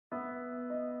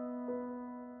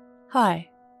Hi,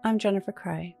 I'm Jennifer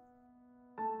Cray.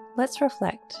 Let's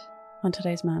reflect on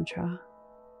today's mantra.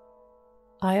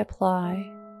 I apply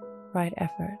right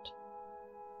effort.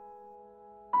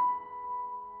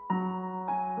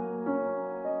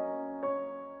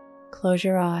 Close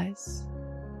your eyes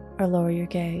or lower your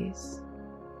gaze.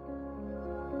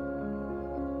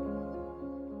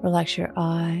 Relax your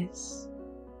eyes.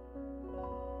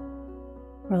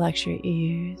 Relax your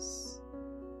ears.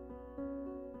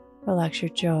 Relax your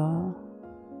jaw.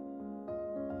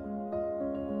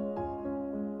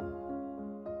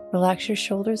 Relax your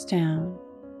shoulders down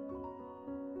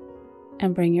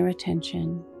and bring your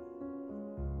attention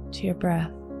to your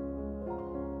breath.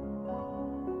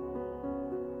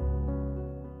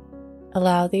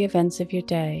 Allow the events of your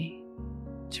day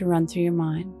to run through your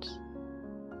mind,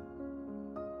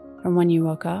 from when you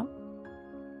woke up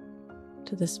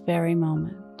to this very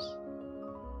moment,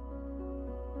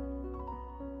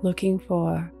 looking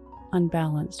for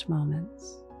unbalanced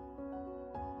moments.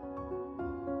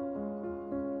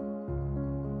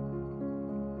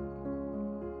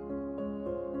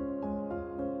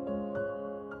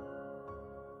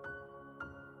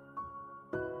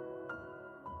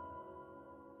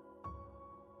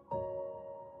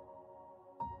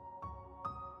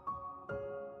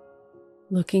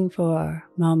 Looking for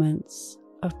moments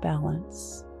of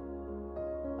balance.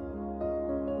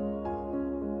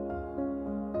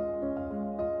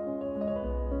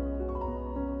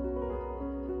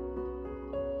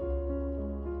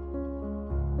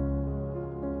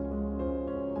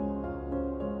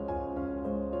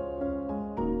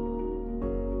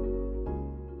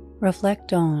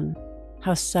 Reflect on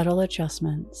how subtle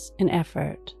adjustments and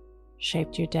effort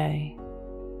shaped your day.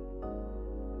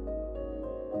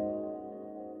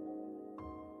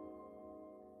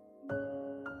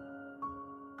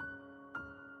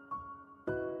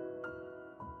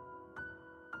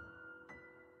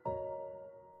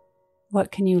 What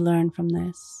can you learn from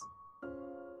this?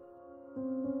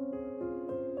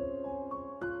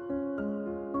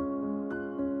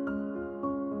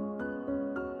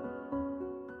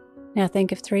 Now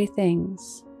think of 3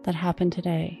 things that happened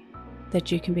today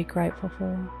that you can be grateful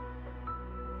for.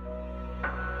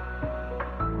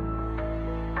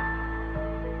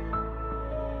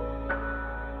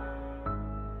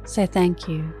 Say thank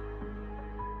you,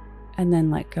 and then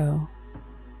let go.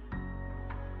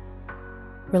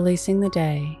 Releasing the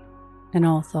day and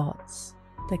all thoughts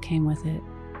that came with it.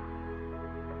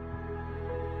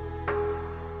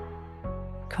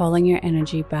 Calling your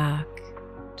energy back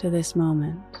to this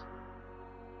moment.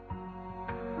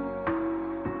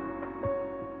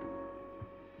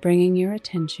 Bringing your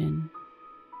attention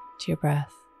to your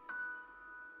breath.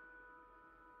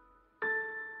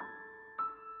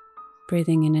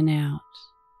 Breathing in and out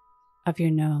of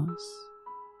your nose.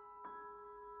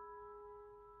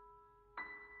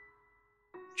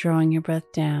 Drawing your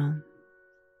breath down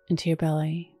into your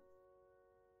belly,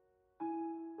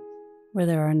 where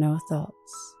there are no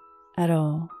thoughts at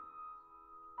all.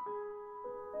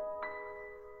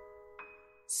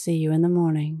 See you in the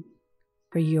morning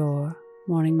for your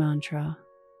morning mantra.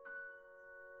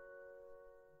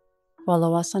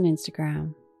 Follow us on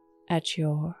Instagram at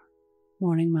Your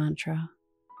Morning Mantra.